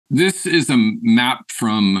this is a map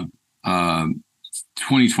from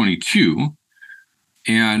 2022,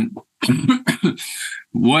 and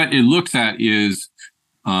what it looks at is,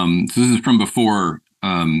 so this is from before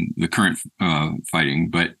the current fighting,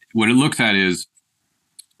 but what it looks at is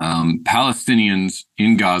Palestinians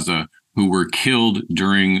in Gaza who were killed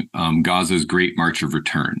during Gaza's Great March of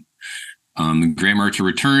Return. The Great March of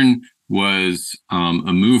Return was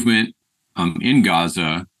a movement in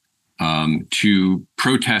Gaza to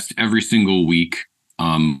protest every single week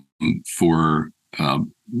for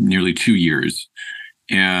nearly 2 years.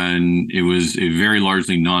 And it was a very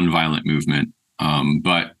largely nonviolent movement,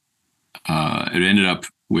 but it ended up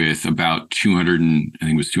with about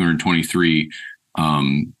 223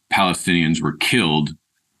 Palestinians were killed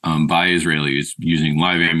by Israelis using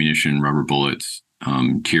live ammunition, rubber bullets,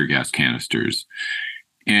 tear gas canisters.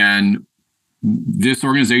 And this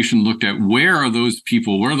organization looked at where are those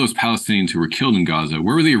people, where are those Palestinians who were killed in Gaza,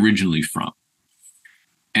 where were they originally from?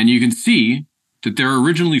 And you can see that they're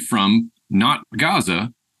originally from not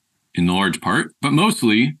Gaza in the large part, but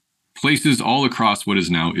mostly places all across what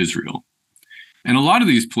is now Israel. And a lot of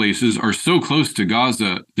these places are so close to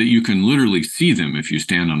Gaza that you can literally see them if you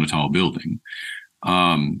stand on a tall building.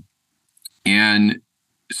 And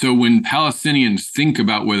so when Palestinians think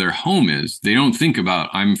about where their home is, they don't think about,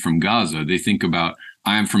 I'm from Gaza. They think about,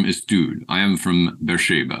 I am from Istud. I am from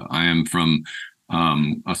Beersheba. I am from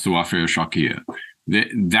Asawafia Shakia.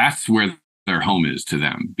 That's where their home is to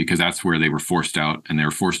them, because that's where they were forced out, and they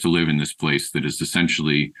were forced to live in this place that is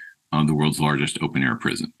essentially the world's largest open-air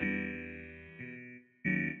prison.